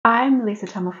I'm Lisa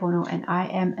Tamafono and I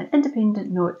am an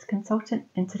independent Norwex consultant,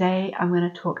 and today I'm going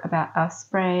to talk about our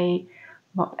spray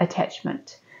mop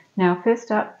attachment. Now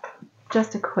first up,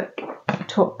 just a quick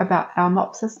talk about our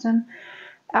mop system.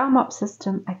 Our mop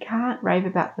system, I can't rave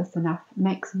about this enough,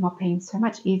 makes mopping so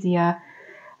much easier,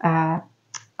 a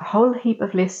whole heap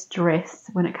of less stress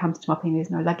when it comes to mopping. There's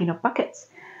no lugging of buckets.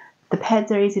 The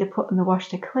pads are easy to put in the wash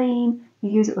to clean. You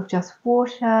use it with just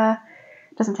water.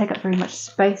 It doesn't take up very much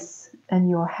space in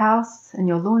your house, in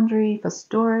your laundry, for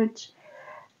storage.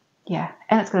 Yeah,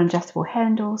 and it's got an adjustable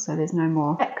handle, so there's no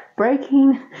more back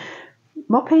breaking,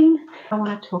 mopping. I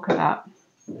want to talk about,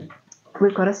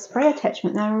 we've got a spray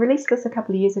attachment. Now I released this a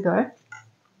couple of years ago,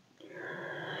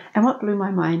 and what blew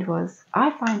my mind was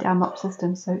I find our mop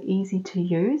system so easy to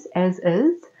use as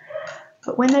is,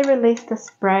 but when they released the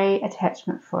spray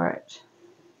attachment for it,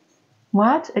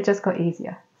 it just got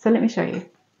easier. So let me show you.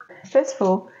 First of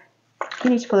all,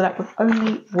 you need to fill it up with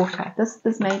only water. This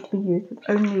is made to be used with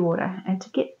only water, and to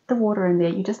get the water in there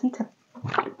you just need to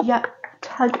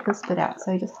tug this bit out.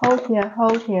 So you just hold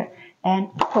here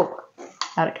and pull.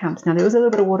 Out it comes. Now there was a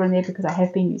little bit of water in there because I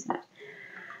have been using it.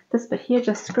 This bit here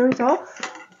just screws off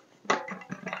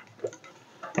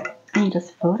and you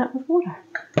just fill it up with water.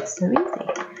 It's so easy.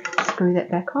 Screw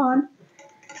that back on.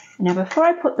 Now before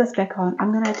I put this back on,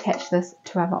 I'm going to attach this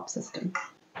to our mop system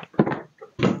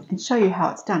and show you how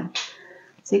it's done.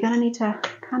 So you're going to need to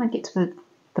kind of get to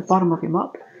the bottom of your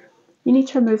mop. You need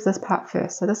to remove this part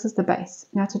first. So this is the base.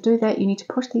 Now to do that you need to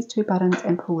push these two buttons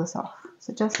and pull this off.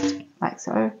 So just like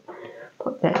so.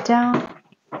 Put that down.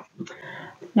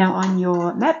 Now on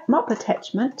your mop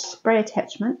attachment, spray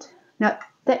attachment, now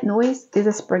that noise, there's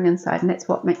a spring inside and that's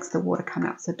what makes the water come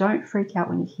out. So don't freak out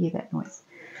when you hear that noise.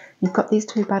 You've got these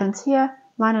two buttons here,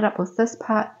 line it up with this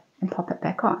part and pop it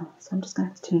back on. So I'm just going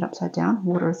to have to turn it upside down.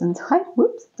 Water is inside.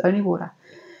 Whoops, it's only water.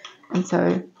 And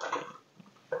so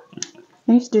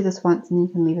you need to do this once and then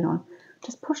you can leave it on.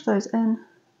 Just push those in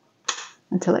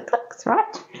until it clicks,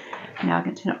 right? Now I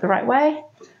can turn it the right way.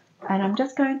 And I'm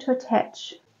just going to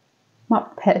attach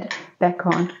mop pad back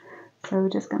on. So we're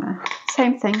just going to,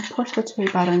 same thing, push the two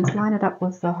buttons, line it up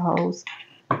with the holes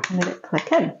and let it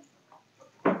click in.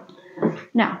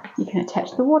 Now you can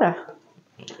attach the water.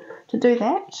 To do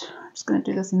that, I'm just going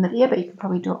to do this in mid-air, but you can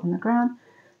probably do it on the ground.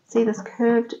 See this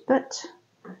curved bit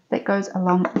that goes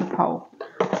along the pole.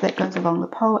 So that goes along the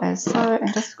pole as so,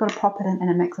 and just got to pop it in and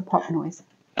it makes a pop noise.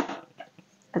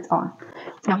 It's on.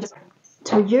 Now just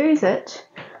to use it,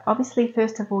 obviously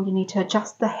first of all you need to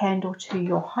adjust the handle to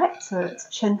your height, so it's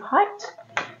chin height,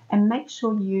 and make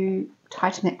sure you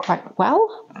tighten it quite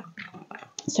well.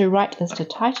 So right is to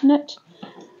tighten it.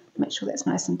 Make sure that's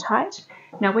nice and tight.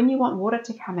 Now when you want water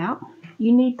to come out,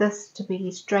 you need this to be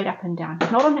straight up and down,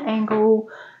 not on an angle,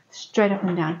 straight up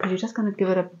and down, because you're just going to give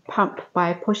it a pump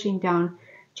by pushing down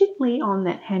gently on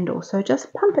that handle. So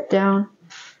just pump it down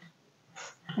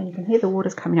and you can hear the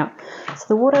water's coming out. So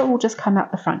the water will just come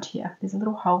out the front here. There's a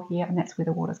little hole here and that's where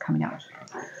the water's coming out.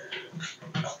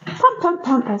 Pump, pump,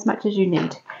 pump as much as you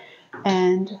need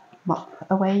and mop,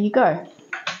 away you go.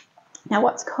 Now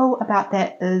what's cool about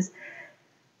that is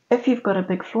if you've got a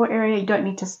big floor area, you don't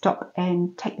need to stop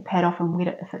and take the pad off and wet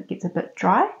it if it gets a bit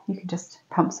dry. You can just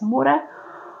pump some water.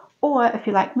 Or if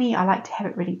you're like me, I like to have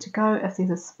it ready to go. If there's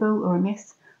a spill or a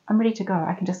mess, I'm ready to go.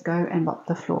 I can just go and mop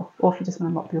the floor. Or if you just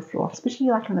want to mop your floor, especially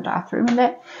like in the bathroom, and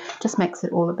that just makes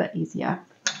it all a bit easier.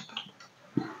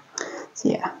 So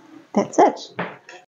yeah, that's it.